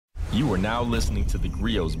You are now listening to the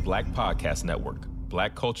Grio's Black Podcast Network,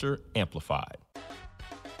 Black Culture Amplified.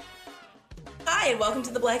 Hi, and welcome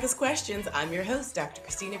to The Blackest Questions. I'm your host, Dr.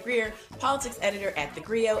 Christina Greer, politics editor at The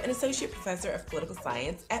Grio and associate professor of political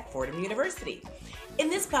science at Fordham University. In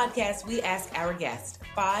this podcast, we ask our guests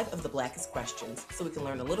 5 of the blackest questions so we can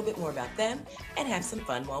learn a little bit more about them and have some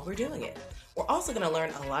fun while we're doing it. We're also going to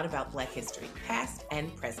learn a lot about Black history, past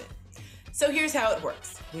and present. So here's how it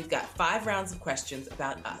works. We've got 5 rounds of questions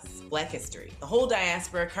about us, Black history, the whole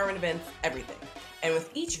diaspora, current events, everything. And with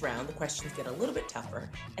each round, the questions get a little bit tougher,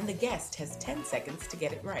 and the guest has 10 seconds to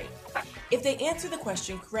get it right. If they answer the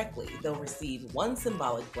question correctly, they'll receive 1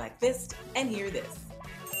 symbolic black fist and hear this.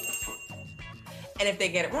 And if they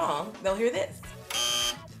get it wrong, they'll hear this.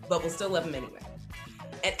 But we'll still love them anyway.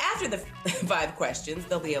 And after the 5 questions,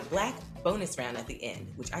 there'll be a black bonus round at the end,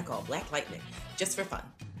 which I call Black Lightning, just for fun.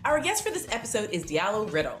 Our guest for this episode is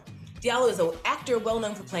Diallo Riddle. Diallo is an actor well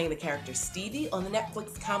known for playing the character Stevie on the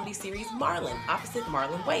Netflix comedy series Marlon, opposite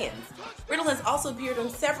Marlon Wayans. Riddle has also appeared on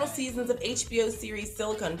several seasons of HBO series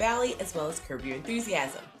Silicon Valley, as well as Curb Your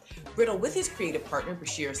Enthusiasm. Riddle, with his creative partner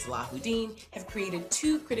Bashir Salahuddin, have created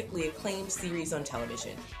 2 critically acclaimed series on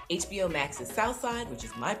television, HBO Max's Southside, which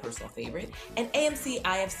is my personal favorite, and AMC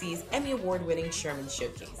IFC's Emmy Award-winning Sherman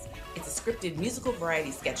Showcase. It's a scripted musical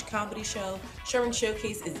variety sketch comedy show. Sherman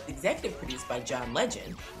Showcase is executive produced by John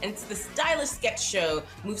Legend, and it's the stylish sketch show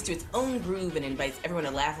moves to its own groove and invites everyone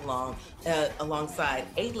to laugh along alongside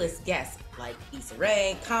A-list guests like Issa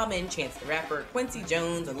Rae, Common, Chance the Rapper, Quincy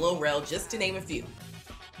Jones, and Lil Rel, just to name a few.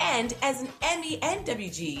 And as an Emmy and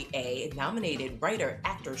WGA-nominated writer,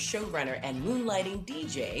 actor, showrunner, and moonlighting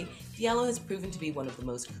DJ, Diallo has proven to be one of the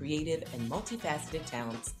most creative and multifaceted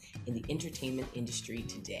talents in the entertainment industry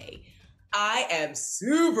today. I am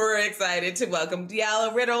super excited to welcome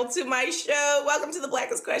Diallo Riddle to my show. Welcome to The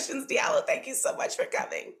Blackest Questions, Diallo. Thank you so much for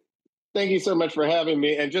coming. Thank you so much for having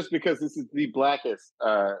me. And just because this is the blackest,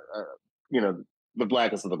 the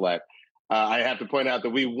blackest of the black, I have to point out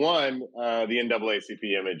that we won the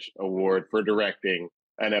NAACP Image Award for directing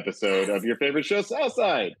an episode of your favorite show,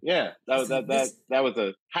 Southside. Yeah, that was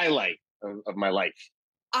a highlight of my life.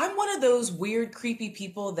 I'm one of those weird, creepy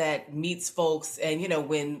people that meets folks, and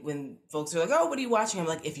when folks are like, "Oh, what are you watching?" I'm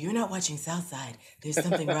like, "If you're not watching Southside, there's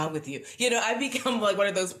something wrong with you." I become like one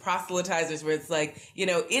of those proselytizers where it's like,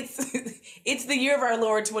 it's the year of our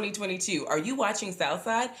Lord 2022. Are you watching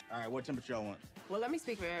Southside? All right, what temperature y'all want? Well, let me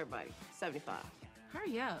speak for everybody. 75.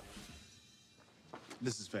 Hurry up.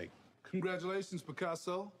 This is fake. Congratulations,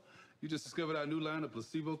 Picasso. You just discovered our new line of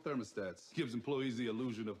placebo thermostats. Gives employees the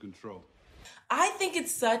illusion of control. I think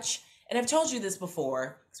it's such, and I've told you this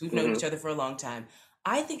before, because we've known each other for a long time,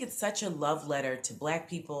 I think it's such a love letter to Black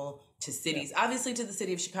people, to cities, obviously to the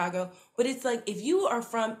city of Chicago, but it's like if you are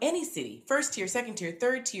from any city, 1st tier, 2nd tier,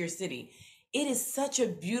 3rd tier city, it is such a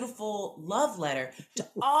beautiful love letter to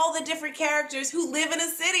all the different characters who live in a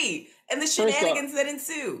city and the shenanigans that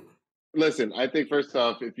ensue. Listen, I think first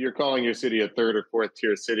off, if you're calling your city a 3rd or 4th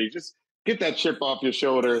tier city, just get that chip off your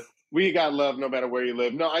shoulder. We got love no matter where you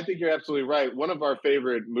live. No, I think you're absolutely right. One of our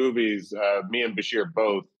favorite movies, me and Bashir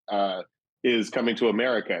both, is Coming to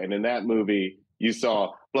America. And in that movie, you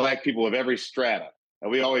saw Black people of every strata.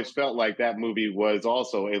 And we always felt like that movie was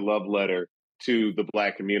also a love letter to the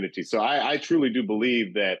Black community. So I truly do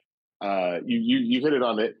believe that you hit it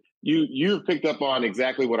on it. You've picked up on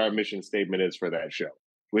exactly what our mission statement is for that show,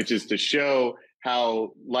 which is to show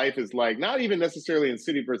how life is like, not even necessarily in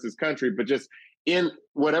city versus country, but just in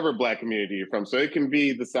whatever Black community you're from. So it can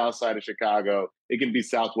be the South Side of Chicago, it can be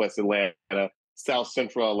Southwest Atlanta, South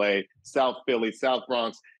Central LA, South Philly, South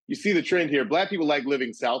Bronx. You see the trend here. Black people like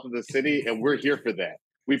living south of the city, and we're here for that.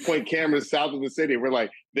 We point cameras south of the city. We're like,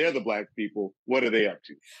 they're the Black people. What are they up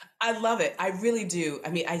to? I love it. I really do. I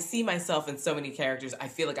mean, I see myself in so many characters. I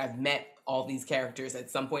feel like I've met all these characters at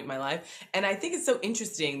some point in my life. And I think it's so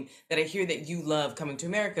interesting that I hear that you love Coming to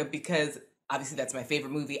America because obviously that's my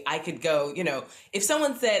favorite movie. I could go, if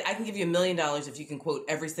someone said, I can give you $1 million if you can quote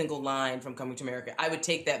every single line from Coming to America, I would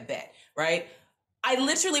take that bet, right? I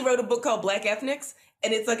literally wrote a book called Black Ethnics,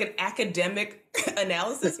 and it's like an academic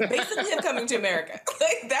analysis basically of Coming to America.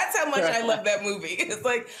 Like, that's how much I love that movie. It's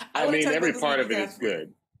like, I mean, every part of it is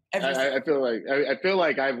good. I feel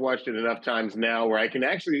like I've watched it enough times now where I can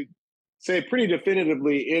actually say pretty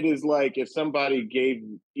definitively, it is like if somebody gave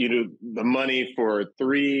you the money for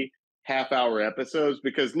 3 half-hour episodes,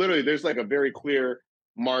 because literally there's like a very clear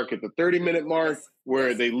mark at the 30-minute mark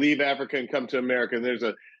where they leave Africa and come to America, and there's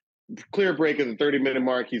a clear break at the 30-minute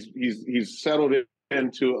mark. He's settled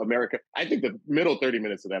into America. I think the middle 30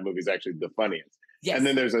 minutes of that movie is actually the funniest. Yes. And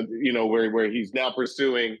then there's a, where he's now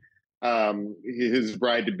pursuing his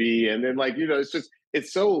bride to be, and then like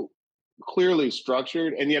it's so clearly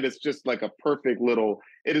structured, and yet it's just like a perfect little.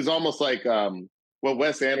 It is almost like what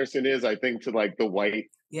Wes Anderson is, I think, to like the white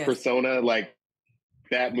persona, like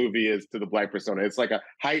that movie is to the black persona. It's like a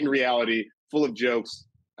heightened reality, full of jokes.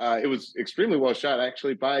 It was extremely well shot,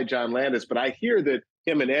 actually, by John Landis. But I hear that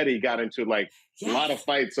him and Eddie got into like a lot of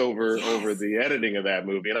fights over the editing of that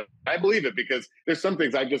movie, and I believe it because there's some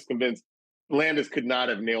things I just convinced Landis could not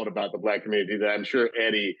have nailed about the black community that I'm sure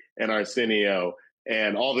Eddie and Arsenio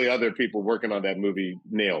and all the other people working on that movie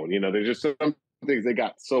nailed. You know, there's just some things they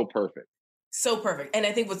got so perfect. So perfect. And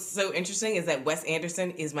I think what's so interesting is that Wes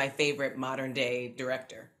Anderson is my favorite modern day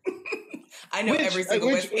director. I know every single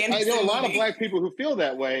Wes Anderson I know a lot movie. of black people who feel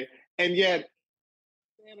that way, and yet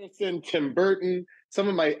Anderson, Tim Burton, some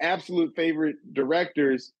of my absolute favorite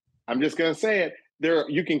directors, I'm just going to say it,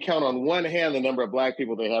 you can count on one hand the number of black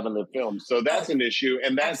people they have in their films. So that's an issue.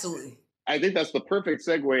 And that's, absolutely. I think that's the perfect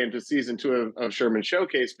segue into season 2 of Sherman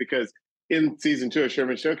Showcase, because in season 2 of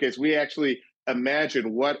Sherman Showcase, we actually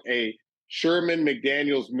imagine what a Sherman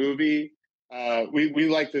McDaniels movie. We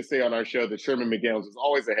like to say on our show that Sherman McDaniels is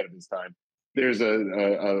always ahead of his time. There's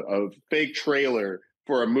a fake trailer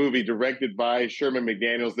for a movie directed by Sherman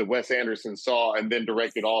McDaniels that Wes Anderson saw and then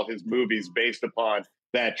directed all his movies based upon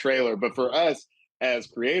that trailer. But for us as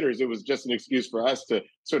creators, it was just an excuse for us to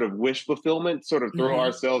sort of wish fulfillment, sort of throw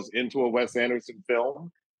ourselves into a Wes Anderson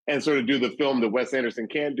film and sort of do the film that Wes Anderson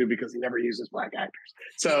can't do because he never uses black actors.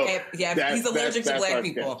 So he's allergic to black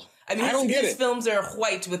people. Sketch. I mean, his films are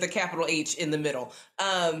white with a capital H in the middle.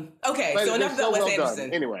 Okay, so enough about Wes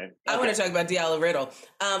Anderson. Anyway, I want to talk about Diallo Riddle.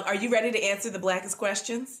 Are you ready to answer the blackest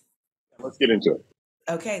questions? Let's get into it.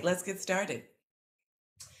 Okay, let's get started.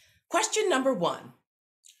 Question number 1.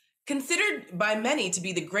 Considered by many to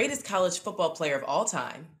be the greatest college football player of all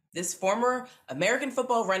time, this former American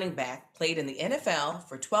football running back played in the NFL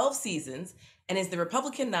for 12 seasons and is the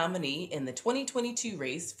Republican nominee in the 2022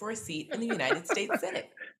 race for a seat in the United States Senate.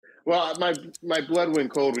 Well, my blood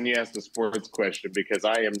went cold when you asked a sports question because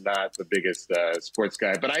I am not the biggest sports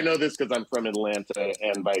guy. But I know this because I'm from Atlanta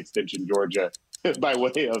and by extension, Georgia, by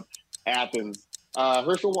way of Athens.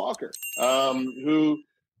 Herschel Walker, who,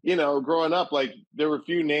 you know, growing up, like there were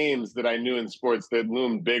few names that I knew in sports that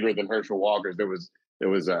loomed bigger than Herschel Walker. There was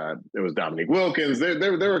Dominique Wilkins. There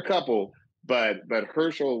were a couple, but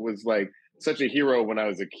Herschel was like such a hero when I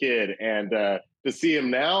was a kid. And to see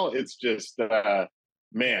him now, it's just,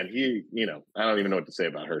 man, I don't even know what to say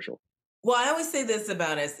about Herschel. Well, I always say this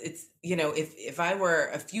about us. It's, you know, if I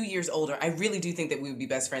were a few years older, I really do think that we would be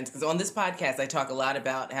best friends. Because on this podcast, I talk a lot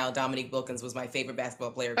about how Dominique Wilkins was my favorite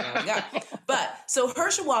basketball player growing up. But so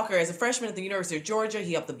Herschel Walker, as a freshman at the University of Georgia,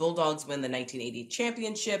 he helped the Bulldogs win the 1980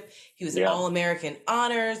 championship. He was an All-American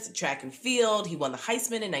honors, track and field. He won the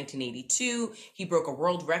Heisman in 1982. He broke a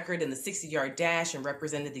world record in the 60-yard dash and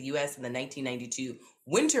represented the U.S. in the 1992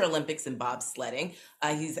 Winter Olympics in bobsledding.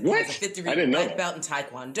 He has a 5th-degree black belt in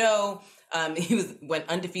Taekwondo. He went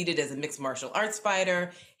undefeated as a mixed martial arts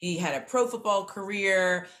fighter. He had a pro football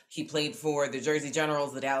career. He played for the Jersey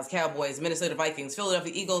Generals, the Dallas Cowboys, Minnesota Vikings,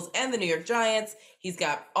 Philadelphia Eagles, and the New York Giants. He's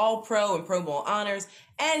got All-Pro and Pro Bowl honors,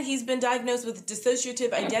 and he's been diagnosed with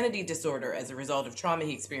dissociative identity disorder as a result of trauma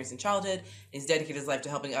he experienced in childhood. He's dedicated his life to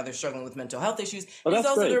helping others struggling with mental health issues. He's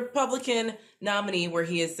also the Republican nominee where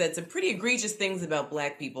he has said some pretty egregious things about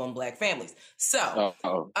black people and black families. So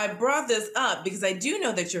I brought this up because I do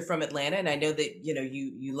know that you're from Atlanta, and I know that, you know,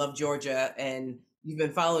 you love Georgia and you've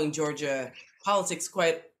been following Georgia politics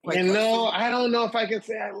quite closely. No, I don't know if I can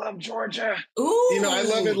say I love Georgia. Ooh, you know, I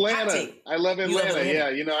love Atlanta. I love Atlanta. Yeah,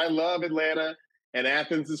 you know, I love Atlanta, and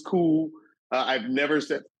Athens is cool. I've never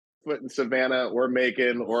set foot in Savannah or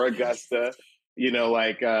Macon or Augusta. You know,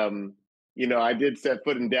 like, you know, I did set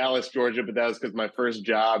foot in Dallas, Georgia, but that was because my first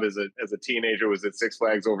job as a teenager was at Six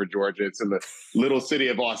Flags Over Georgia. It's in the little city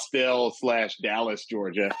of Austell/Dallas,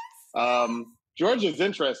 Georgia. Georgia's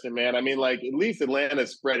interesting, man. I mean, like, at least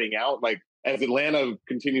Atlanta's spreading out. Like, as Atlanta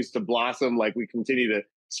continues to blossom, like, we continue to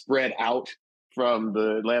spread out from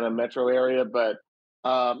the Atlanta metro area. But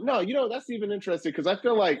no, you know, that's even interesting because I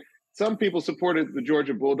feel like some people supported the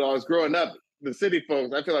Georgia Bulldogs. Growing up, the city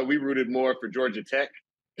folks, I feel like we rooted more for Georgia Tech,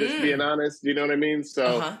 just being honest. You know what I mean?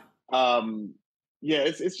 So, yeah,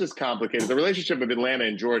 it's just complicated. The relationship of Atlanta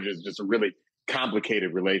and Georgia is just a really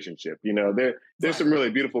complicated relationship. You know, there's some really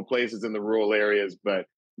beautiful places in the rural areas, but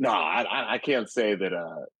no, I can't say that,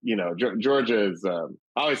 you know, Georgia is, I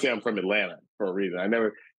always say I'm from Atlanta for a reason. I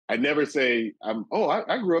never say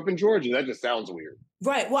I grew up in Georgia. That just sounds weird.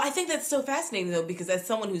 Right. Well, I think that's so fascinating, though, because as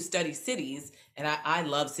someone who studies cities And I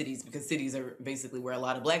love cities because cities are basically where a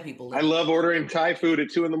lot of Black people live. I love ordering Thai food at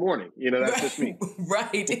 2 a.m. That's just me.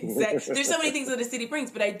 Right, exactly. There's so many things that a city brings,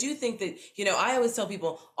 but I do think that, I always tell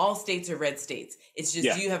people all states are red states. It's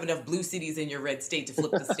just you have enough blue cities in your red state to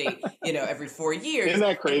flip the state, every 4 years. Isn't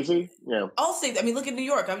that crazy? Yeah. All states, look at New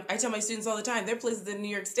York. I tell my students all the time, there are places in New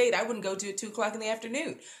York State I wouldn't go to at 2 o'clock in the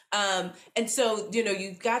afternoon. And so,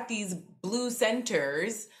 you've got these blue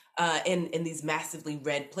centers in these massively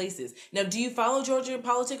red places. Now, do you follow Georgia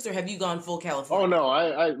politics, or have you gone full California? Oh no,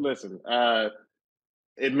 I listen.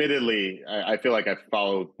 Admittedly, I feel like I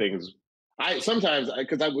follow things. Sometimes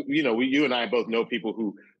because you and I both know people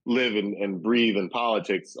who live and breathe in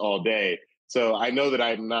politics all day, so I know that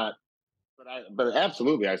I'm not. But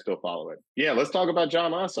absolutely, I still follow it. Yeah, let's talk about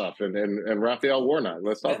John Ossoff and Raphael Warnock.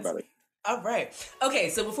 Let's talk about it. All right. Okay,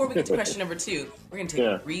 so before we get to question number 2, we're going to take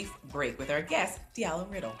a brief break with our guest, Diallo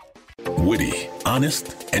Riddle. Witty,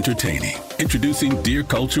 honest, entertaining. Introducing Dear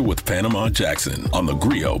Culture with Panama Jackson on the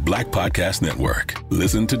Griot Black Podcast Network.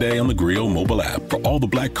 Listen today on the Griot mobile app for all the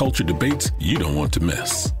Black culture debates you don't want to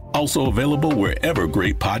miss. Also available wherever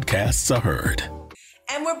great podcasts are heard.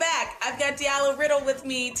 And we're back. I've got Diallo Riddle with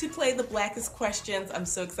me to play the Blackest Questions. I'm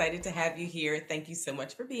so excited to have you here. Thank you so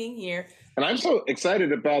much for being here. And I'm so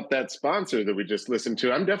excited about that sponsor that we just listened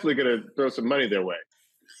to. I'm definitely going to throw some money their way.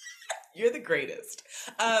 You're the greatest.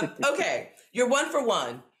 Okay, you're 1 for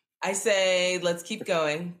 1. I say, let's keep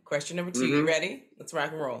going. Question number 2, You ready? Let's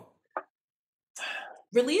rock and roll.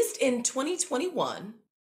 Released in 2021,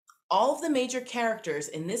 all of the major characters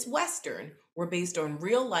in this Western were based on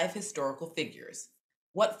real-life historical figures.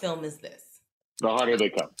 What film is this? The Harder They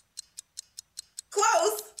Come.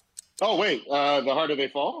 Close. Oh, wait. The Harder They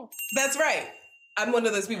Fall? That's right. I'm one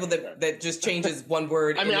of those people that just changes one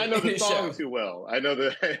word. I know the song too well. I know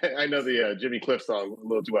the Jimmy Cliff song a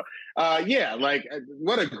little too well.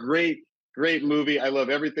 What a great movie. I love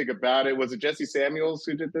everything about it. Was it Jesse Samuels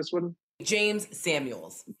who did this one? James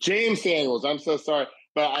Samuels. I'm so sorry.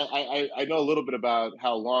 But I know a little bit about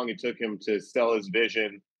how long it took him to sell his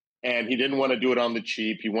vision, and he didn't want to do it on the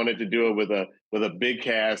cheap. He wanted to do it with a big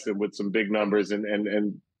cast and with some big numbers,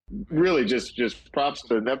 and really just props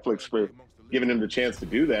to Netflix for giving him the chance to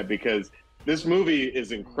do that, because this movie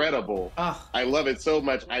is incredible. I love it so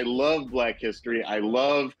much. I love Black history. I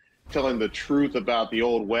love telling the truth about the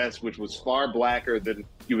Old West, which was far blacker than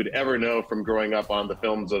you would ever know from growing up on the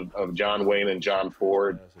films of John Wayne and John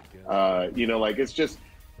Ford.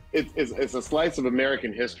 It's a slice of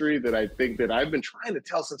American history that I think that I've been trying to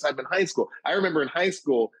tell since I've been in high school. I remember in high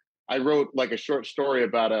school, I wrote like a short story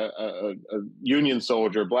about a Union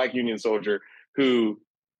soldier, a Black Union soldier, who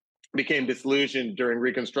became disillusioned during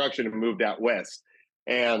Reconstruction and moved out west,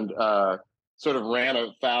 and sort of ran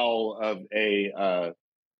afoul of a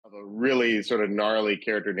really sort of gnarly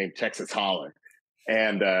character named Texas Holler,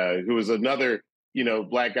 and who was another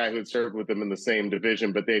Black guy who had served with him in the same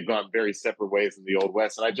division, but they had gone very separate ways in the Old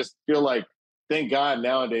West. And I just feel like, thank God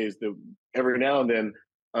nowadays that every now and then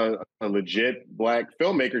a legit Black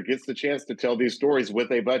filmmaker gets the chance to tell these stories with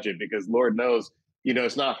a budget, because Lord knows,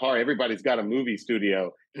 it's not hard. Everybody's got a movie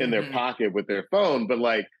studio in their pocket with their phone, but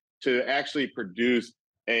like to actually produce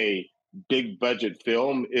a big budget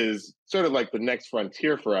film is sort of like the next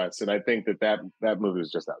frontier for us. And I think that movie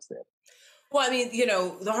was just outstanding. Well,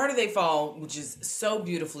 The Harder They Fall, which is so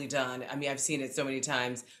beautifully done. I've seen it so many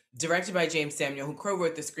times. Directed by James Samuel, who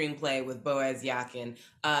co-wrote the screenplay with Boaz Yakin.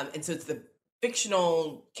 And so it's the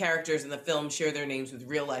fictional characters in the film share their names with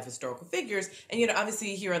real-life historical figures. And,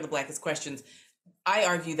 obviously here on The Blackest Questions, I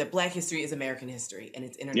argue that Black history is American history, and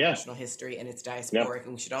it's international history, and it's diasporic,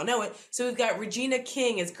 and we should all know it. So we've got Regina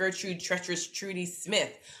King as Gertrude Treacherous Trudy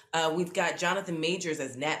Smith. We've got Jonathan Majors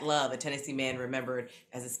as Nat Love, a Tennessee man remembered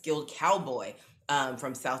as a skilled cowboy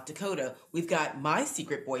from South Dakota. We've got my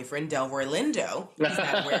secret boyfriend, Delroy Lindo. He's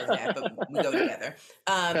not aware of that, but we go together.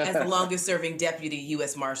 As the longest-serving deputy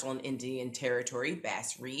U.S. Marshal in Indian Territory,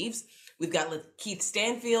 Bass Reeves. We've got Keith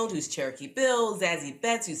Stanfield, who's Cherokee Bill, Zazie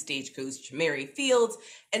Betts, who's Stagecoach Mary Fields.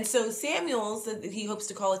 And so Samuel said that he hopes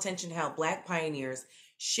to call attention to how Black pioneers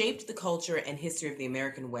shaped the culture and history of the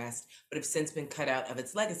American West, but have since been cut out of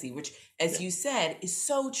its legacy, which, as you said, is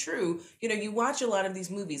so true. You watch a lot of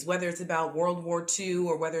these movies, whether it's about World War II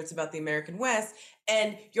or whether it's about the American West,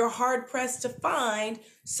 and you're hard-pressed to find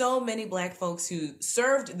so many Black folks who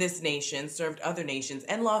served this nation, served other nations,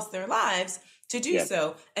 and lost their lives to do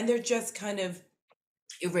so, and they're just kind of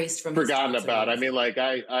erased from forgotten about.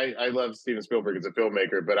 I love Steven Spielberg as a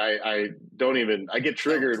filmmaker, but I get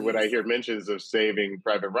triggered when I hear mentions of Saving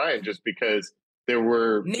Private Ryan, just because there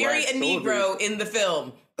were nary a Negro in the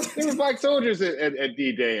film. There were Black soldiers at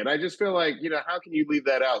D-Day, and I just feel like, how can you leave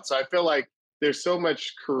that out? So I feel like there's so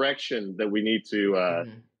much correction that we need to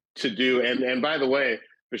do. And by the way,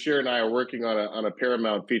 Bashir and I are working on a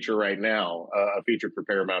Paramount feature right now, a feature for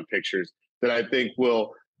Paramount Pictures that I think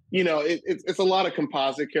will, it's a lot of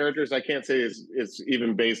composite characters. I can't say it's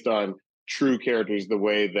even based on true characters the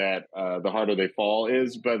way that The Harder They Fall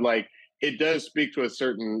is, but like it does speak to a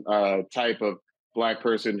certain type of Black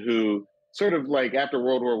person who sort of like after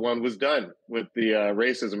World War I was done with the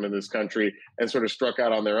racism in this country and sort of struck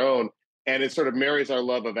out on their own. And it sort of marries our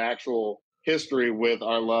love of actual history with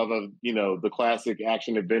our love of, the classic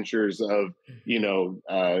action adventures of,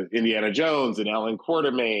 Indiana Jones and Alan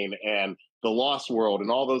Quatermain and The Lost World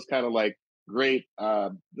and all those kind of like great,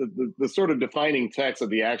 the sort of defining text of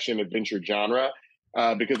the action adventure genre,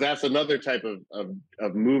 because that's another type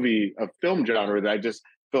of movie, of film genre that I just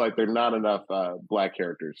feel like there are not enough Black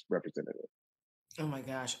characters represented. Oh my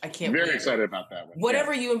gosh, I can't Very wait. excited about that one.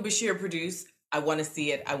 Whatever you and Bashir produce, I want to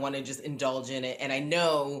see it. I want to just indulge in it. And I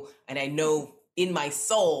know in my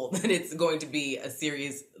soul that it's going to be a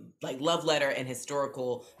series like love letter and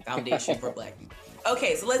historical foundation for Black people.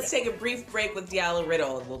 Okay, so let's take a brief break with Diallo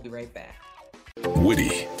Riddle and we'll be right back.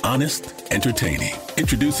 Witty, honest, entertaining.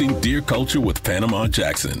 Introducing Dear Culture with Panama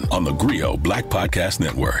Jackson on the Griot Black Podcast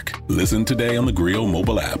Network. Listen today on the Griot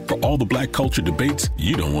mobile app for all the Black culture debates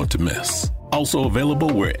you don't want to miss. Also available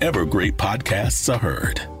wherever great podcasts are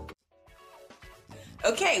heard.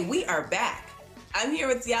 Okay, we are back. I'm here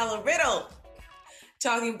with Diallo Riddle,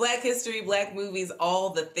 talking Black history, Black movies, all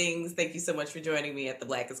the things. Thank you so much for joining me at the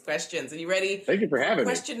Blackest Questions. Are you ready? Thank you for having me.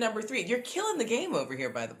 Question number 3. You're killing the game over here,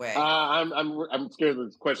 by the way. I'm scared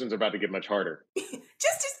the questions are about to get much harder.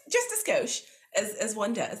 just a skosh, as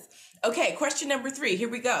one does. Okay, question number 3. Here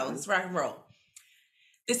we go. Let's rock and roll.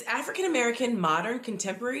 This African-American modern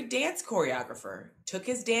contemporary dance choreographer took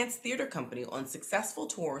his dance theater company on successful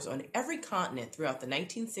tours on every continent throughout the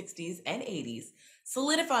 1960s and 80s,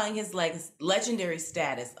 solidifying his legendary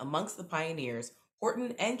status amongst the pioneers,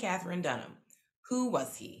 Horton and Katherine Dunham. Who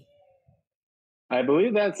was he? I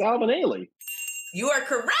believe that's Alvin Ailey. You are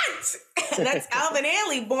correct. That's Alvin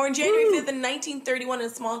Ailey, born January 5th in 1931 in a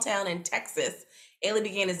small town in Texas. Ailey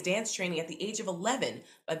began his dance training at the age of 11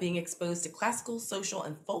 by being exposed to classical, social,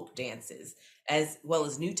 and folk dances, as well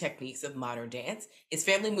as new techniques of modern dance. His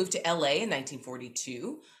family moved to LA in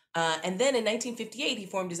 1942. And then in 1958, he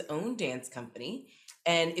formed his own dance company.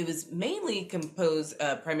 And it was mainly composed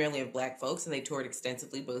primarily of Black folks, and they toured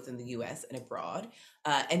extensively both in the U.S. and abroad.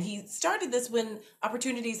 And he started this when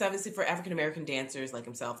opportunities, obviously, for African-American dancers like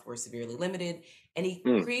himself were severely limited. And he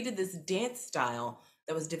created this dance style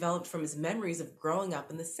that was developed from his memories of growing up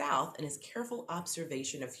in the South and his careful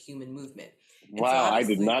observation of human movement. Wow, so I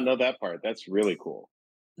did not know that part. That's really cool.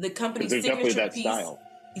 The company's signature that piece, style.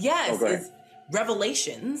 Yes, is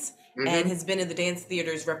Revelations, and has been in the dance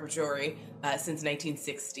theater's repertory since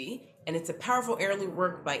 1960. And it's a powerful early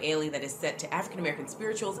work by Ailey that is set to African-American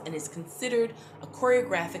spirituals and is considered a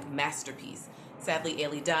choreographic masterpiece. Sadly,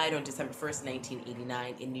 Ailey died on December 1st,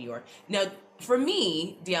 1989 in New York. Now, for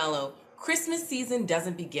me, Diallo, Christmas season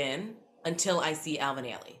doesn't begin until I see Alvin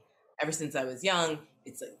Ailey. Ever since I was young,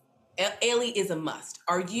 it's like Ailey is a must.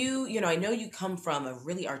 Are you, I know you come from a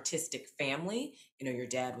really artistic family. Your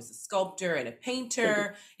dad was a sculptor and a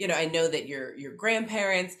painter. I know that your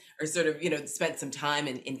grandparents are sort of, spent some time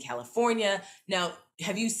in California. Now,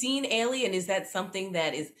 have you seen Ailey, and is that something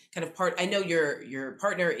that is kind of part? I know your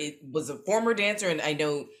partner was a former dancer, and I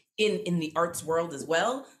know in the arts world as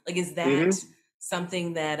well. Like, is that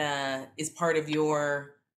something that is part of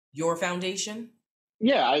your foundation?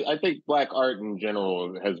 Yeah, I think Black art in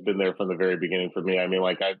general has been there from the very beginning for me. I mean,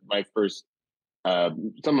 like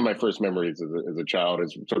some of my first memories as a child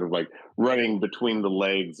is sort of like running between the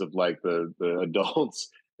legs of like the adults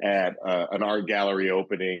at an art gallery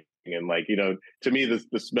opening. And like, to me,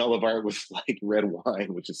 the smell of art was like red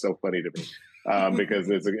wine, which is so funny to me because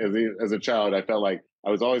as a child, I felt like I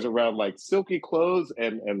was always around like silky clothes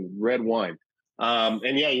and red wine.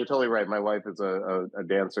 And yeah, you're totally right. My wife is a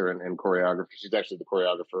dancer and choreographer. She's actually the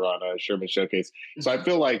choreographer on Sherman Showcase. So I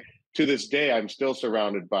feel like to this day, I'm still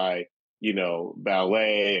surrounded by,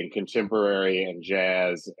 ballet and contemporary and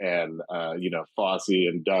jazz and, Fosse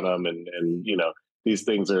and Dunham and these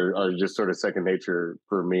things are just sort of second nature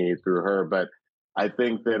for me through her. But I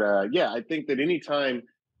think that, I think that anytime,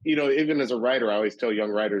 even as a writer, I always tell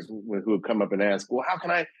young writers who come up and ask, well, how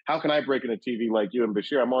can I break into TV like you and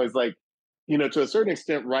Bashir? I'm always like, to a certain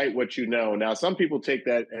extent, write what you know. Now, some people take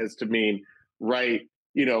that as to mean write,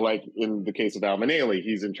 like in the case of Alvin Ailey,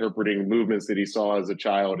 he's interpreting movements that he saw as a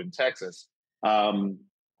child in Texas.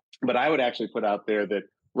 But I would actually put out there that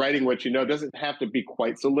writing what you know doesn't have to be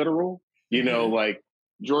quite so literal. Like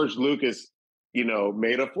George Lucas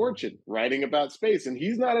made a fortune writing about space, and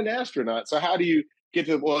he's not an astronaut. So how do you get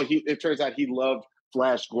to? Well, it turns out he loved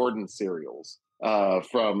Flash Gordon serials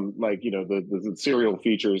from the serial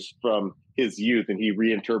features from his youth, and he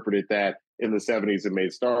reinterpreted that in the 70s and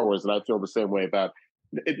made Star Wars. And I feel the same way about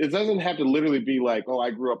it doesn't have to literally be like, oh,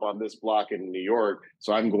 I grew up on this block in New York,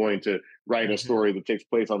 so I'm going to write a story that takes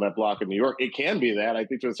place on that block in New York. It can be that. I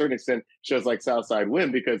think to a certain extent, shows like Southside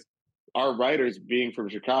Wind, because our writers, being from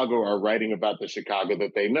Chicago, are writing about the Chicago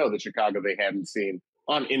that they know, the Chicago they haven't seen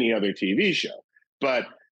on any other TV show. But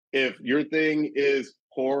if your thing is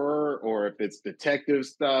horror, or if it's detective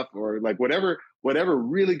stuff, or like whatever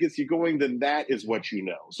really gets you going, then that is what you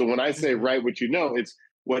know. So when I say write what you know, it's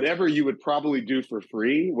whatever you would probably do for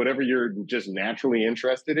free, whatever you're just naturally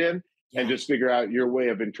interested in, and just figure out your way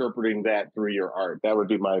of interpreting that through your art. That would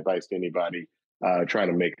be my advice to anybody trying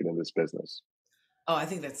to make it in this business. Oh, I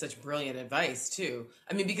think that's such brilliant advice too.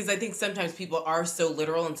 I mean, because I think sometimes people are so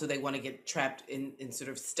literal, and so they want to get trapped in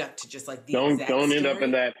sort of stuck to just like the exact don't end story. up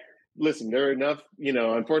in that. Listen, there are enough,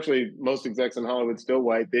 unfortunately, most execs in Hollywood still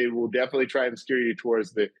white. They will definitely try and steer you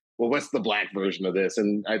towards what's the black version of this?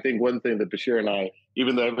 And I think one thing that Bashir and I,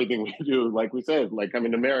 even though everything we do, like we said, like I'm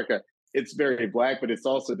in America, it's very black, but it's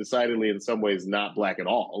also decidedly in some ways not black at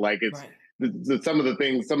all. Like it's some of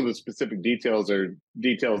the specific details are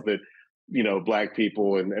details that, black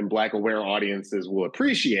people and black aware audiences will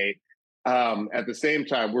appreciate. At the same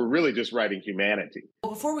time, we're really just writing humanity.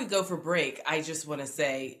 Well, before we go for break, I just want to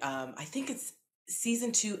say, I think it's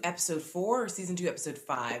season 2, episode 4 or season 2, episode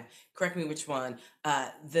 5. Correct me which one.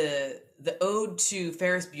 The ode to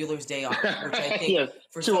Ferris Bueller's Day Off, which I think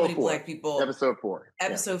for so many black people. Episode 4.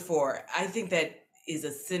 Episode 4. I think that is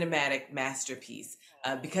a cinematic masterpiece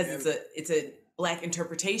because it's a black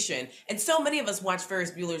interpretation. And so many of us watched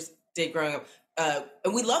Ferris Bueller's Day growing up.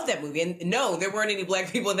 And we loved that movie. And no, there weren't any black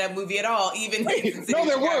people in that movie at all. Even no,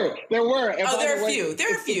 there were. And there are a few. There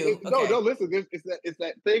are a few. Okay. No, listen. It's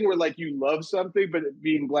that thing where like you love something, but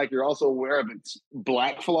being black, you're also aware of its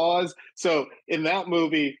black flaws. So in that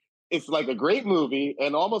movie, it's like a great movie,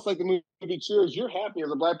 and almost like the movie Cheers, you're happy as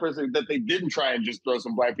a black person that they didn't try and just throw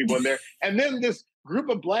some black people in there. And then this group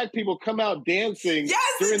of black people come out dancing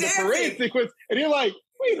during the parade sequence, and you're like,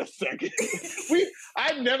 wait a second.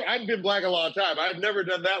 I've been black a long time. I've never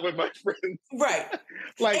done that with my friends. Right.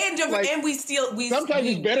 And we sometimes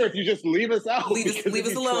it's better if you just leave us out. Leave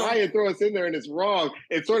us alone. Try and throw us in there and it's wrong.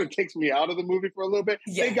 It sort of takes me out of the movie for a little bit.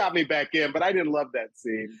 Yeah. They got me back in, but I didn't love that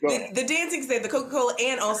scene. The dancing scene, the Coca-Cola,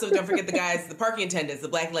 and also don't forget the guys, the parking attendants, the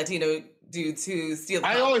black Latino dudes who steal the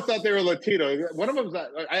I always thought they were Latino. One of them was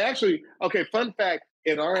fun fact,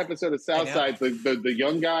 in our episode of Southside, the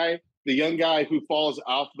young guy who falls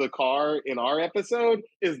off the car in our episode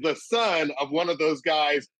is the son of one of those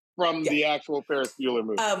guys from the actual Ferris Bueller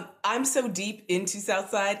movie. I'm so deep into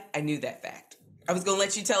Southside, I knew that fact. I was going to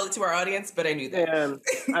let you tell it to our audience, but I knew that. And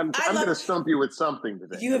I'm going to stump you with something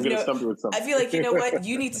today. I feel like, you know what?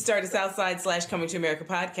 You need to start a Southside / Coming to America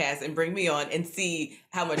podcast and bring me on and see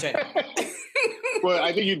how much I know. Well,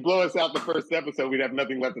 I think you'd blow us out the first episode. We'd have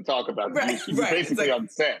nothing left to talk about. You'd be basically on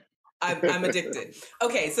set. I'm addicted.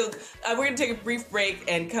 Okay, so we're going to take a brief break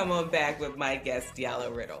and come on back with my guest,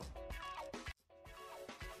 Diallo Riddle.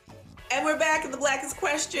 And we're back at the Blackest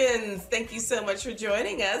Questions. Thank you so much for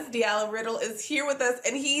joining us. Diallo Riddle is here with us,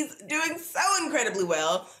 and he's doing so incredibly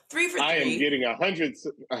well. 3 for 3. I am getting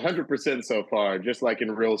 100% so far, just like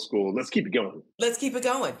in real school. Let's keep it going. Let's keep it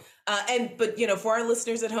going. But for our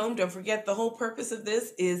listeners at home, don't forget the whole purpose of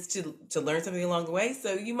this is to learn something along the way.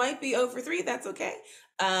 So you might be 0 for 3. That's okay.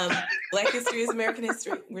 Black history is American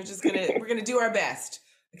history. We're gonna do our best.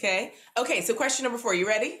 Okay. So question number 4. You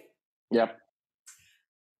ready? Yep.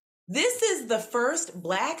 This is the first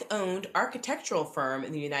Black-owned architectural firm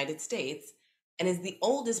in the United States and is the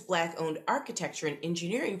oldest Black-owned architecture and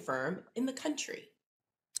engineering firm in the country.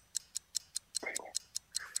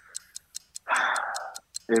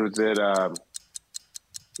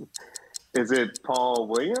 Is it Paul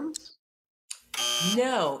Williams?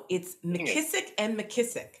 No, it's McKissick and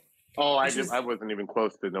McKissick. Oh, I wasn't even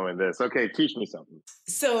close to knowing this. Okay, teach me something.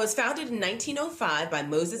 So it was founded in 1905 by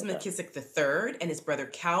Moses McKissick III and his brother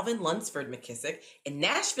Calvin Lunsford McKissick in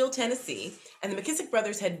Nashville, Tennessee. And the McKissick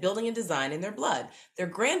brothers had building and design in their blood. Their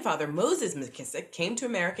grandfather, Moses McKissick, came to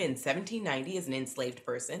America in 1790 as an enslaved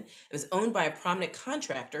person. It was owned by a prominent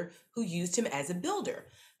contractor who used him as a builder.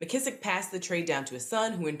 McKissick passed the trade down to his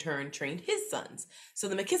son, who in turn trained his sons. So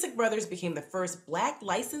the McKissick brothers became the first Black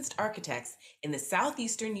licensed architects in the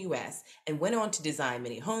southeastern U.S. and went on to design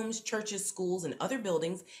many homes, churches, schools, and other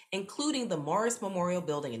buildings, including the Morris Memorial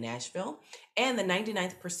Building in Nashville and the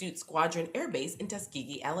 99th Pursuit Squadron Air Base in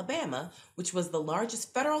Tuskegee, Alabama, which was the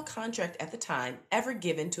largest federal contract at the time ever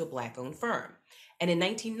given to a Black-owned firm. And in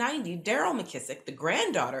 1990, Daryl McKissick, the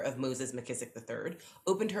granddaughter of Moses McKissick III,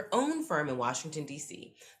 opened her own firm in Washington,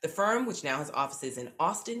 D.C. The firm, which now has offices in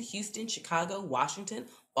Austin, Houston, Chicago, Washington,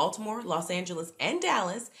 Baltimore, Los Angeles, and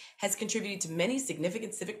Dallas, has contributed to many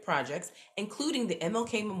significant civic projects, including the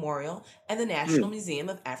MLK Memorial and the National Museum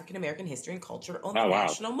of African American History and Culture on the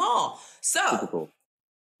National Mall. So, cool.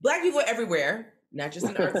 Black people everywhere, not just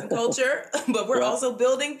in arts and culture, but we're also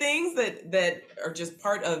building things that are just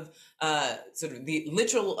part of sort of the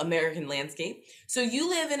literal American landscape. So you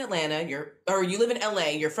live in Atlanta, you live in LA,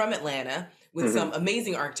 you're from Atlanta, with some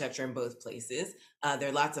amazing architecture in both places. There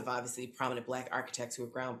are lots of obviously prominent Black architects who are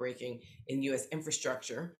groundbreaking in U.S.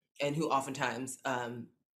 infrastructure and who oftentimes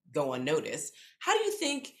go unnoticed. How do you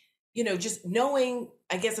think, just knowing,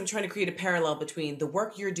 I guess I'm trying to create a parallel between the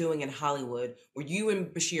work you're doing in Hollywood, where you and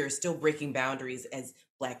Bashir are still breaking boundaries as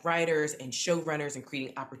Black writers and showrunners and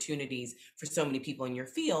creating opportunities for so many people in your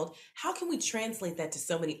field. How can we translate that to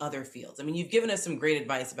so many other fields? I mean, you've given us some great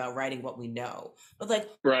advice about writing what we know, but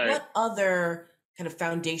what other kind of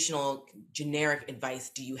foundational generic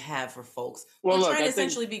advice do you have for folks who are trying to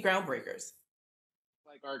essentially be groundbreakers?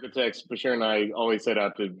 Like architects, Bashir and I always set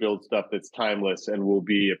out to build stuff that's timeless and will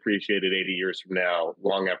be appreciated 80 years from now,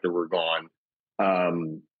 long after we're gone.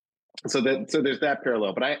 So there's that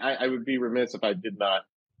parallel. But I would be remiss if I did not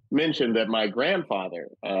mention that my grandfather,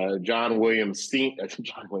 John Riddle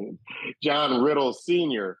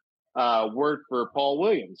Sr., worked for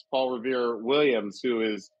Paul Revere Williams, who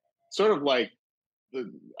is sort of like,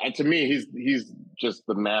 to me, he's just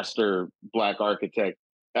the master Black architect.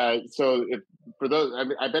 So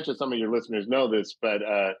I bet you some of your listeners know this, but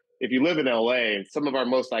if you live in LA, some of our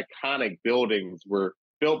most iconic buildings were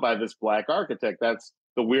built by this Black architect. That's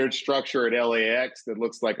the weird structure at LAX that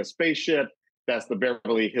looks like a spaceship. That's the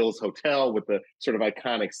Beverly Hills Hotel with the sort of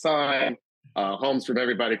iconic sign. Homes from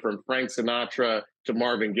everybody from Frank Sinatra to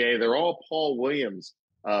Marvin Gaye. They're all Paul Williams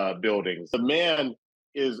buildings. The man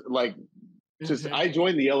is like, I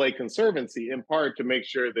joined the LA Conservancy in part to make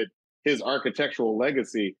sure that his architectural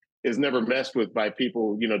legacy is never messed with by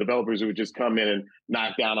people, developers who would just come in and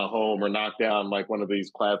knock down a home or knock down like one of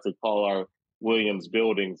these classic Paul R. Williams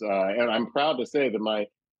buildings. And I'm proud to say that my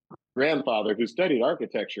grandfather, who studied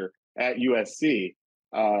architecture at USC,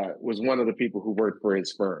 was one of the people who worked for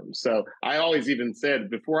his firm. So I always even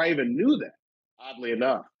said, before I even knew that, oddly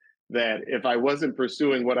enough, that if I wasn't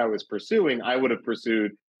pursuing what I was pursuing, I would have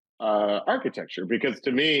pursued architecture, because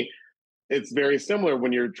to me, it's very similar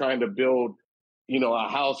when you're trying to build, a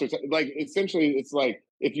house or something. Like, essentially, it's like,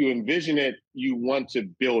 if you envision it, you want to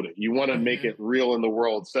build it. You want to make it real in the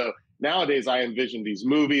world. So nowadays I envision these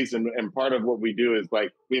movies, and part of what we do is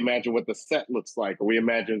like, we imagine what the set looks like, or we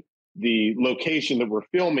imagine the location that we're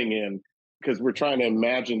filming in, because we're trying to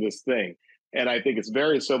imagine this thing. And I think it's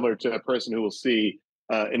very similar to a person who will see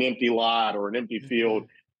an empty lot or an empty field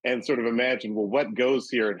and sort of imagine, well, what goes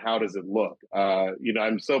here and how does it look?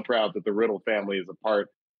 I'm so proud that the Riddle family is a part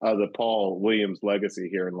of the Paul Williams legacy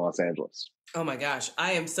here in Los Angeles. Oh my gosh,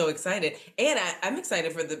 I am so excited. And I'm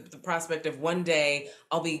excited for the prospect of one day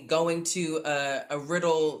I'll be going to a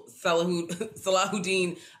Riddle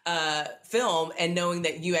Salahuddin film and knowing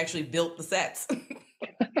that you actually built the sets.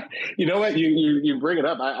 You know what? You bring it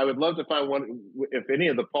up. I would love to find one. If any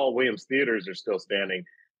of the Paul Williams theaters are still standing,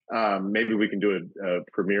 maybe we can do a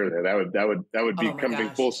premiere there. That would be coming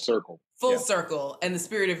full circle. Full circle. And the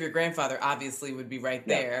spirit of your grandfather obviously would be right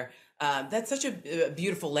there. That's such a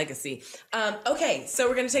beautiful legacy. Okay, so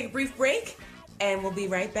we're going to take a brief break, and we'll be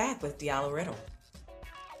right back with Diallo Riddle.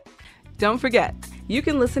 Don't forget, you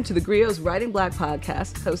can listen to the Grio's Writing Black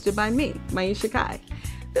podcast, hosted by me, Maisha Kai.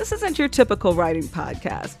 This isn't your typical writing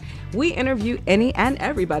podcast. We interview any and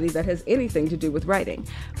everybody that has anything to do with writing,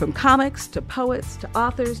 from comics to poets to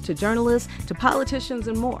authors to journalists to politicians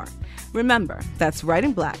and more. Remember, that's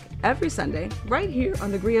Writing Black every Sunday right here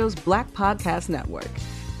on the Grio's Black Podcast Network.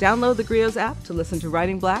 Download the Grio's app to listen to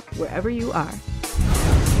Writing Black wherever you are.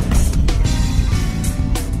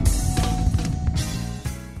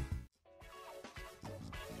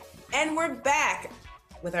 And we're back.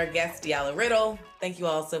 with our guest, Diallo Riddle. Thank you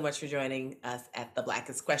all so much for joining us at the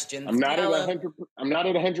Blackest Questions. I'm not Diallo, at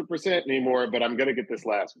 100% anymore, but I'm going to get this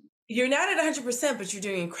last one. You're not at 100%, but you're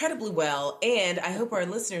doing incredibly well. And I hope our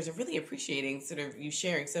listeners are really appreciating sort of you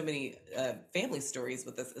sharing so many family stories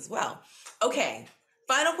with us as well. Okay,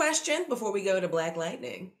 final question before we go to Black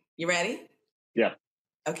Lightning. You ready? Yeah.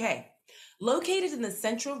 Okay. Located in the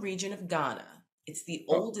central region of Ghana, it's the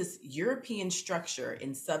oldest European structure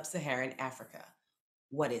in sub-Saharan Africa.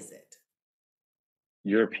 What is it?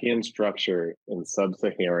 European structure in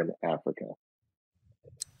sub-Saharan Africa.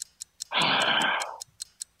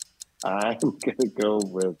 I'm going to go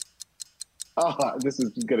with, this is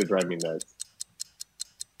going to drive me nuts.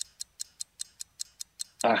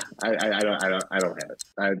 I don't have it.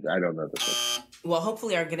 I don't know this one. Well,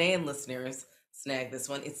 hopefully our Ghanaian listeners snag this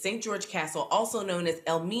one. It's St. George Castle, also known as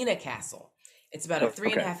Elmina Castle. It's about a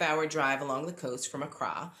 3.5 hour drive along the coast from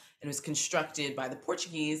Accra, and was constructed by the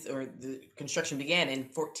Portuguese, or the construction began in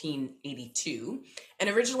 1482. And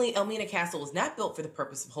originally, Elmina Castle was not built for the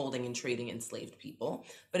purpose of holding and trading enslaved people,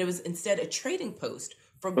 but it was instead a trading post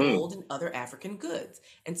for gold and other African goods.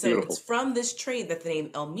 And so it's from this trade that the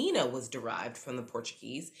name Elmina was derived from the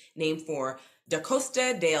Portuguese, named for Da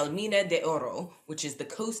Costa de Elmina de Oro, which is the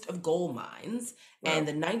coast of gold mines. Wow. And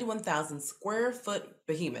the 91,000 square foot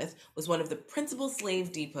behemoth was one of the principal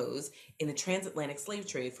slave depots in the transatlantic slave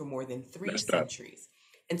trade for more than 3 centuries.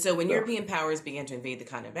 And so when European powers began to invade the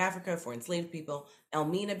continent of Africa for enslaved people,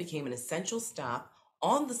 Elmina became an essential stop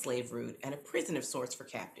on the slave route and a prison of sorts for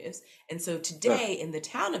captives. And so today in the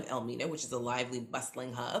town of Elmina, which is a lively,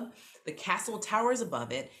 bustling hub, the castle towers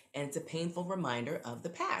above it, and it's a painful reminder of the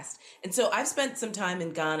past. And so I've spent some time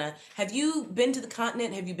in Ghana. Have you been to the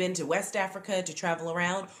continent? Have you been to West Africa to travel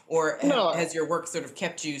around? Or has your work sort of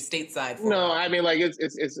kept you stateside? No, I mean, like,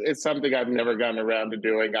 it's something I've never gotten around to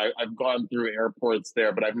doing. I've gone through airports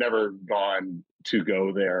there, but I've never gone to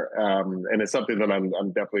go there. And it's something that I'm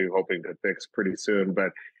definitely hoping to fix pretty soon.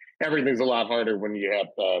 But everything's a lot harder when you have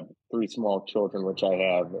 3 small children, which I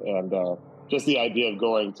have. And just the idea of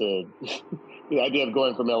going from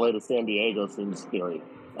LA to San Diego seems scary.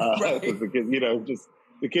 Because the kids,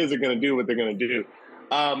 the kids are going to do what they're going to do.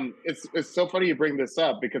 It's so funny you bring this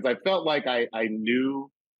up, because I felt like I knew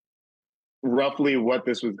roughly what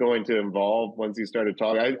this was going to involve once you started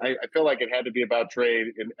talking. I feel like it had to be about trade.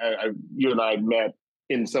 And you and I met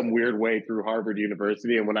in some weird way through Harvard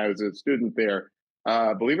University. And when I was a student there,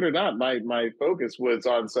 believe it or not, my focus was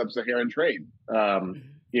on sub-Saharan trade.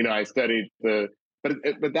 I studied but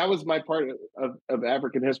that was my part of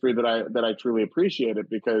African history that I truly appreciated,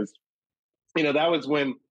 because, that was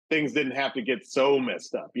when things didn't have to get so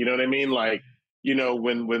messed up. You know what I mean? Like,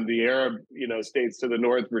 when the Arab, states to the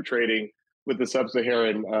north were trading with the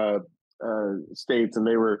sub-Saharan states, and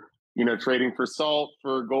they were, trading for salt,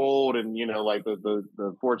 for gold, and, like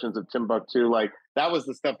the fortunes of Timbuktu. Like, that was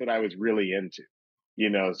the stuff that I was really into,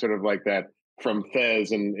 sort of like that, from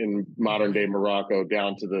Fez in modern day Morocco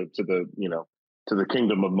down to the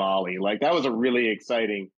kingdom of Mali. Like, that was a really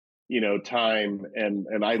exciting, time.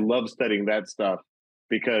 And I love studying that stuff,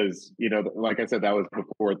 because, like I said, that was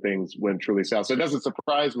before things went truly south. So it doesn't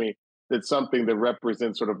surprise me that something that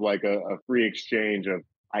represents sort of like a free exchange of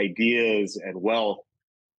ideas and wealth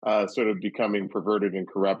sort of becoming perverted and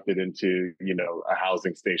corrupted into, a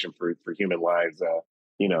housing station for human lives.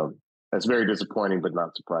 That's very disappointing, but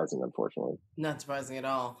not surprising, unfortunately. Not surprising at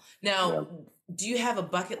all. Now, do you have a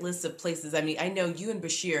bucket list of places? I mean, I know you and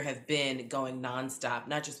Bashir have been going nonstop,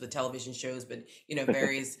 not just with television shows, but,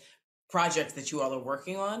 various projects that you all are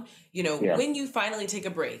working on. When you finally take a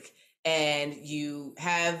break and you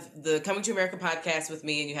have the Coming to America podcast with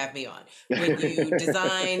me and you have me on, when you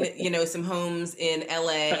design, some homes in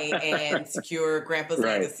LA and secure Grandpa's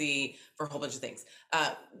legacy for a whole bunch of things,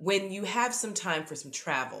 when you have some time for some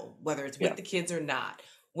travel, whether it's with the kids or not,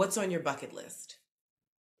 what's on your bucket list?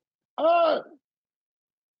 There's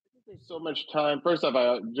so much time. First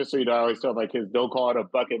off, just so you know, I always tell my kids, don't call it a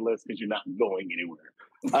bucket list, because you're not going anywhere.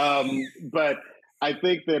 But I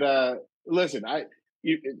think that, listen,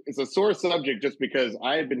 it's a sore subject, just because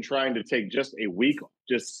I have been trying to take just a week off,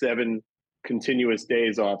 just 7 continuous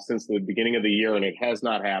days off since the beginning of the year, and it has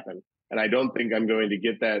not happened. And I don't think I'm going to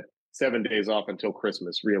get that 7 days off until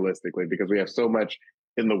Christmas, realistically, because we have so much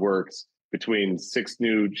in the works, between 6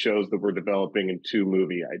 new shows that we're developing and 2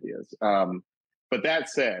 movie ideas. But that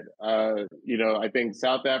said, I think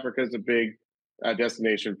South Africa is a big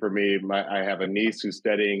destination for me. I have a niece who's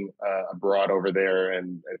studying abroad over there,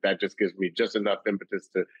 and that just gives me just enough impetus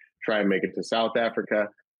to try and make it to South Africa.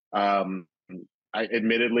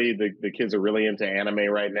 Admittedly, the kids are really into anime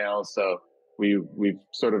right now, so we've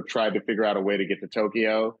sort of tried to figure out a way to get to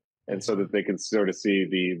Tokyo, and so that they can sort of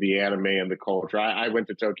see the anime and the culture. I went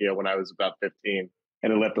to Tokyo when I was about 15,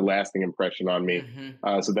 and it left a lasting impression on me.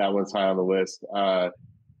 So that one's high on the list.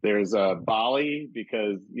 There's Bali,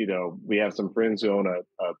 because we have some friends who own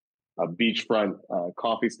a beachfront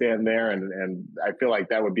coffee stand there, and I feel like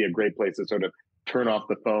that would be a great place to sort of turn off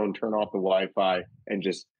the phone, turn off the Wi-Fi, and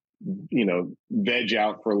just veg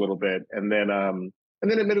out for a little bit. And then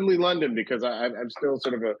admittedly London, because I'm still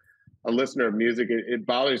sort of a listener of music. It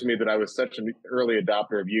bothers me that I was such an early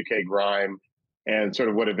adopter of UK grime and sort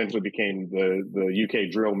of what eventually became the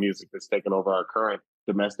UK drill music that's taken over our current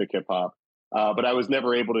domestic hip hop. But I was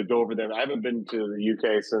never able to go over there. I haven't been to the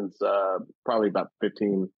UK since probably about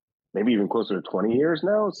 15, maybe even closer to 20 years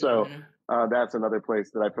now. So that's another place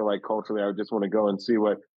that I feel like culturally I would just want to go and see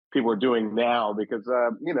what people are doing now, because,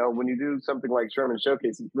 when you do something like Sherman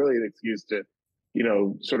Showcase, it's really an excuse to,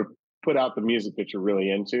 sort of put out the music that you're really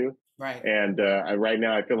into. Right. And right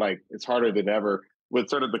now I feel like it's harder than ever with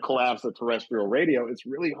sort of the collapse of terrestrial radio. It's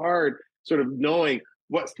really hard sort of knowing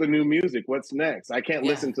what's the new music, what's next. I can't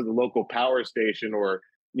listen to the local power station or,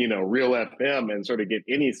 Real FM and sort of get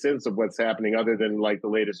any sense of what's happening other than like the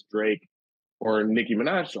latest Drake or Nicki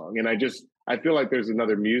Minaj song. And I feel like there's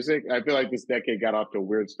another music. I feel like this decade got off to a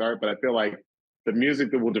weird start, but I feel like the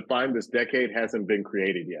music that will define this decade hasn't been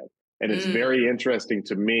created yet. And it's very interesting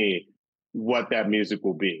to me what that music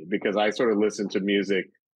will be, because I sort of listen to music.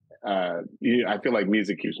 I feel like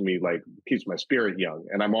music keeps my spirit young,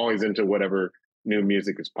 and I'm always into whatever new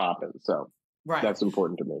music is popping. So that's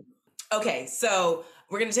important to me. Okay, so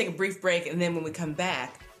we're going to take a brief break, and then when we come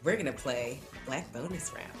back, we're going to play Black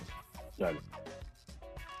Bonus Round. Done.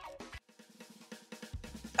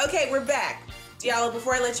 Okay, we're back. Diallo,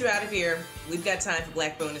 before I let you out of here, we've got time for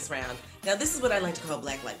Black Bonus Round. Now, this is what I like to call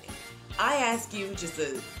Black Lightning. I ask you just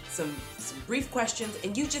some brief questions,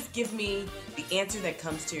 and you just give me the answer that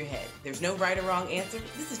comes to your head. There's no right or wrong answer.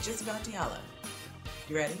 This is just about Diallo.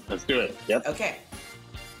 You ready? Let's do it. Yep. Okay.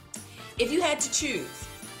 If you had to choose,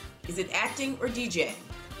 is it acting or DJing?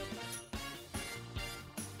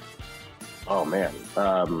 Oh, man.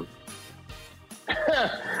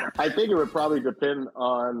 I think it would probably depend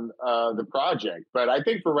on the project, but I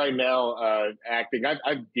think for right now, acting.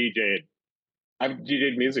 I've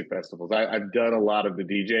DJed music festivals. I've done a lot of the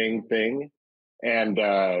DJing thing, and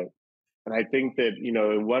I think that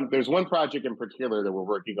there's one project in particular that we're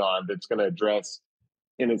working on that's going to address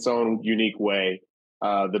in its own unique way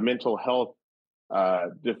the mental health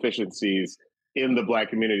deficiencies in the Black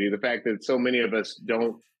community. The fact that so many of us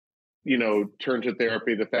don't turn to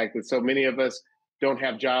therapy. The fact that so many of us don't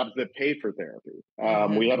have jobs that pay for therapy.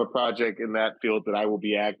 We have a project in that field that I will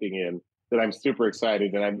be acting in that I'm super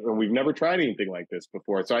excited, and we've never tried anything like this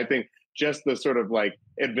before. So I think just the sort of like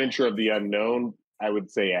adventure of the unknown, I would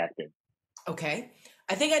say acting. Okay.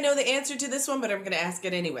 I think I know the answer to this one, but I'm going to ask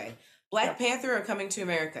it anyway. Black Panther or Coming to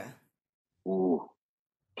America? Ooh,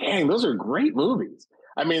 dang, those are great movies.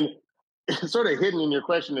 I mean, sort of hidden in your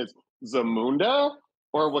question is Zamunda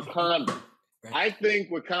or Wakanda? Right. I think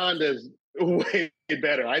Wakanda is way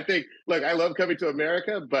better. I think, look, I love Coming to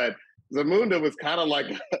America, but Zamunda was kind of like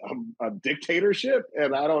a dictatorship,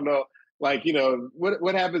 and I don't know,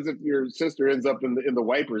 what happens if your sister ends up in the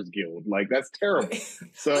Wipers Guild? Like, that's terrible.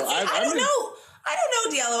 So I don't know. I don't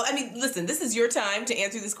know, Diallo. I mean, listen, this is your time to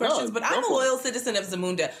answer these questions, but I'm a loyal citizen of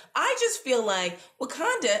Zamunda. I just feel like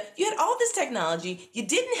Wakanda, you had all this technology. You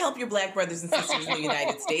didn't help your Black brothers and sisters in the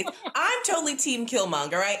United States. I'm totally Team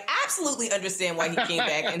Killmonger. I absolutely understand why he came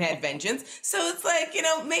back and had vengeance. So it's like,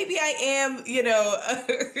 maybe I am,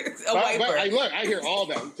 a wiper. Look, I hear all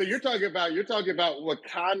that. So you're talking about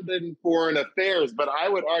Wakandan foreign affairs, but I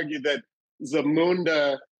would argue that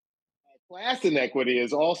Zamunda class inequity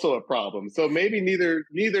is also a problem. So maybe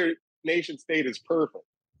neither nation state is perfect.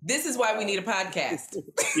 This is why we need a podcast.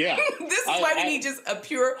 Yeah. This is why we need just a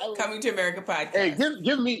pure Coming to America podcast. Hey,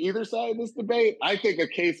 give me either side of this debate. I think a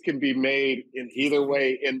case can be made in either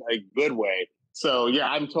way, in a good way. So yeah,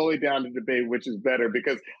 I'm totally down to debate which is better,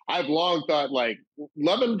 because I've long thought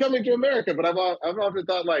loving Coming to America, but I've often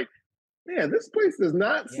thought man, this place does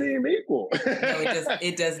not seem equal. No,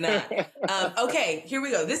 it does not. Okay, here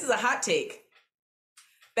we go. This is a hot take.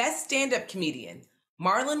 Best stand-up comedian,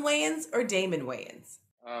 Marlon Wayans or Damon Wayans?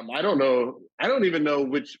 I don't know. I don't even know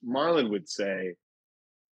which Marlon would say.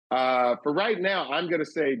 For right now, I'm going to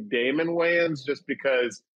say Damon Wayans, just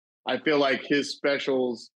because I feel like his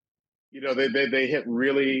specials, they hit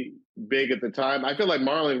really big at the time. I feel like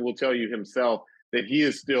Marlon will tell you himself that he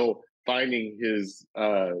is still finding his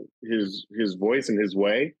voice and his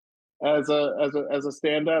way as a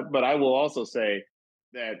stand-up. But I will also say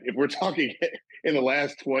that if we're talking in the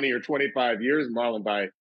last 20 or 25 years, Marlon by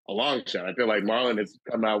a long shot. I feel like Marlon has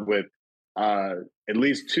come out with at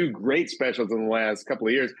least 2 great specials in the last couple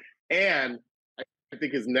of years. And I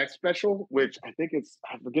think his next special, which I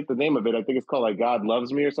forget the name of it. I think it's called like God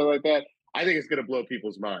Loves Me or something like that. I think it's going to blow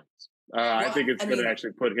people's minds. I think it's going to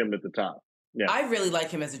actually put him at the top. Yeah. I really like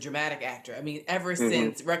him as a dramatic actor. I mean, ever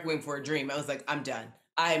since Requiem for a Dream, I was like, I'm done.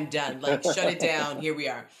 I'm done. Like, shut it down. Here we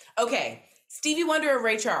are. Okay. Stevie Wonder or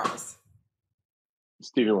Ray Charles?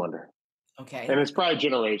 Stevie Wonder. Okay. And it's probably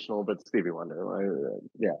generational, but Stevie Wonder.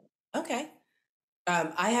 Yeah. Okay.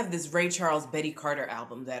 I have this Ray Charles Betty Carter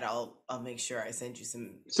album that I'll make sure I send you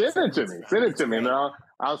some. Send it to me. Send it to me, and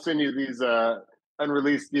I'll send you these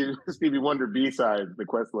unreleased Stevie Wonder B-sides the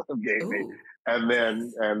Questlove gave me, and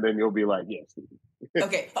then you'll be like, yes. Yeah,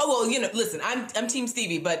 okay. Oh well, listen, I'm Team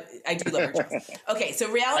Stevie, but I do love Ray Charles. Okay, so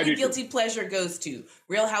reality guilty pleasure goes to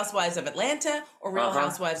Real Housewives of Atlanta or Real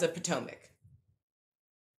Housewives of Potomac.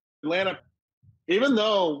 Atlanta. Even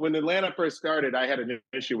though when Atlanta first started, I had an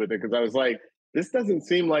issue with it because I was like, this doesn't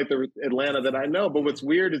seem like the Atlanta that I know. But what's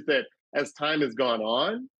weird is that as time has gone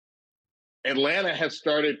on, Atlanta has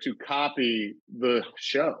started to copy the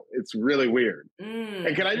show. It's really weird.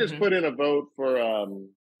 And can I just put in a vote for,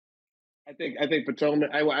 I think Potomac,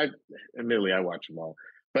 admittedly, I watch them all.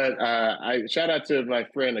 But I shout out to my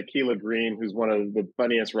friend Akilah Green, who's one of the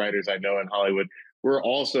funniest writers I know in Hollywood. We're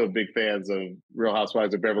also big fans of Real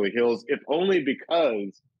Housewives of Beverly Hills, if only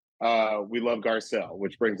because we love Garcelle,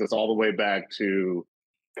 which brings us all the way back to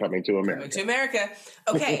Coming to America. Coming to America.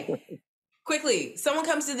 Okay. Quickly, someone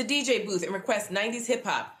comes to the DJ booth and requests 90s hip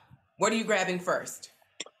hop. What are you grabbing first?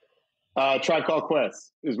 Tribe Called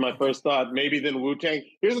Quest is my first thought. Maybe then Wu-Tang.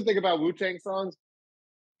 Here's the thing about Wu-Tang songs.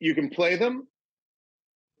 You can play them.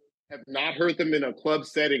 Have not heard them in a club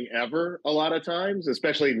setting ever a lot of times,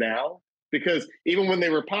 especially now, because even when they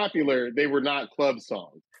were popular, they were not club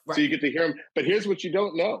songs. Right. So you get to hear them. But here's what you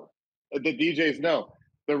don't know, the DJs know.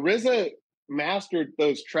 The RZA mastered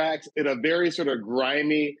those tracks in a very sort of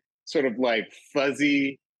grimy, sort of like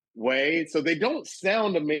fuzzy way. So they don't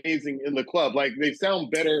sound amazing in the club. Like they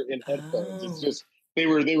sound better in headphones. It's just, they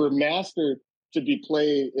were mastered to be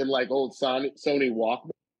played in like old Sony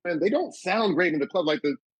Walkman. They don't sound great in the club. Like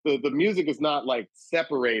the music is not like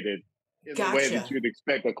separated in the way that you'd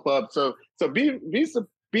expect a club. So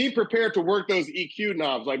be prepared to work those EQ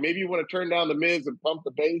knobs. Like maybe you want to turn down the mids and pump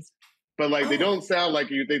the bass, but like they don't sound like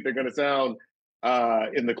you think they're going to sound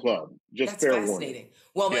in the club. Just that's fair fascinating.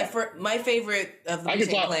 Warning. Well, my favorite of the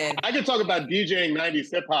Wu-Tang Clan. I can talk about DJing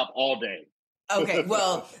 90s hip hop all day. Okay,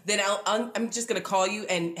 well then I'm just gonna call you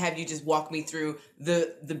and have you just walk me through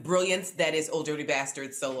the brilliance that is Old Dirty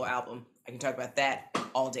Bastard's solo album. I can talk about that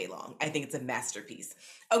all day long. I think it's a masterpiece.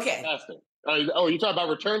 Okay. Oh, you talking about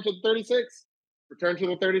Return to the 36? Return to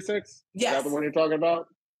the 36? Yes. Is that the one you're talking about?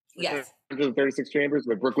 Yes. Return to the 36 Chambers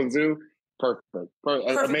with Brooklyn Zoo? Perfect.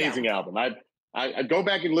 Amazing album. I go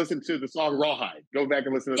back and listen to the song Rawhide. Go back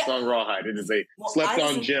and listen to the song Rawhide. It is a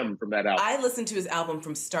slept-on gem from that album. I listened to his album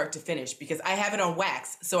from start to finish because I have it on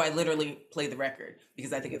wax, so I literally play the record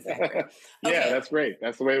because I think it's that great. Okay. Yeah, that's great.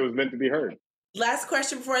 That's the way it was meant to be heard. Last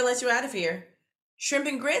question before I let you out of here. Shrimp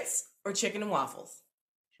and grits or chicken and waffles?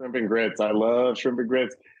 Shrimp and grits. I love shrimp and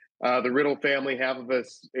grits. The Riddle family, half of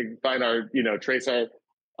us find trace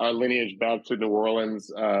our lineage back to New Orleans.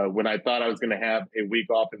 When I thought I was going to have a week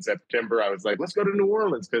off in September, I was like, let's go to New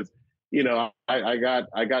Orleans because, I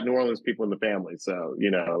got New Orleans people in the family. So,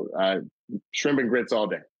 shrimp and grits all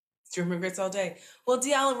day. Shrimp and grits all day. Well,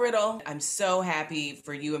 Diallo Riddle, I'm so happy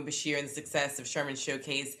for you and Bashir and the success of Sherman's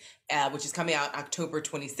Showcase, which is coming out October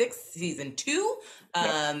 26th, season 2.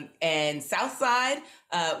 And Southside.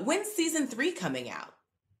 When's season 3 coming out?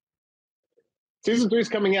 Season 3 is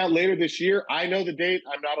coming out later this year. I know the date.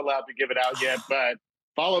 I'm not allowed to give it out yet, but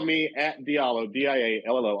follow me at Diallo,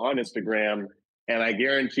 Diallo on Instagram, and I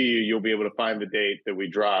guarantee you'll be able to find the date that we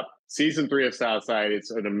drop. Season 3 of Southside. It's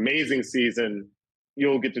an amazing season.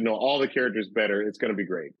 You'll get to know all the characters better. It's going to be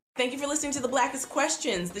great. Thank you for listening to The Blackest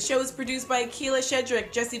Questions. The show is produced by Akilah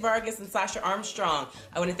Shedrick, Jesse Vargas, and Sasha Armstrong.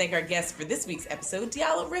 I want to thank our guests for this week's episode,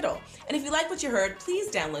 Diallo Riddle. And if you like what you heard, please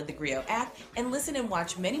download the Griot app and listen and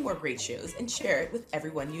watch many more great shows and share it with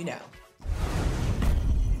everyone you know.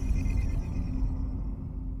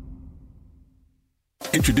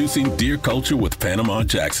 Introducing Dear Culture with Panama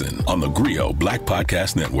Jackson on the Griot Black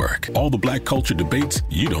Podcast Network. All the Black culture debates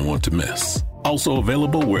you don't want to miss. Also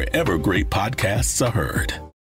available wherever great podcasts are heard.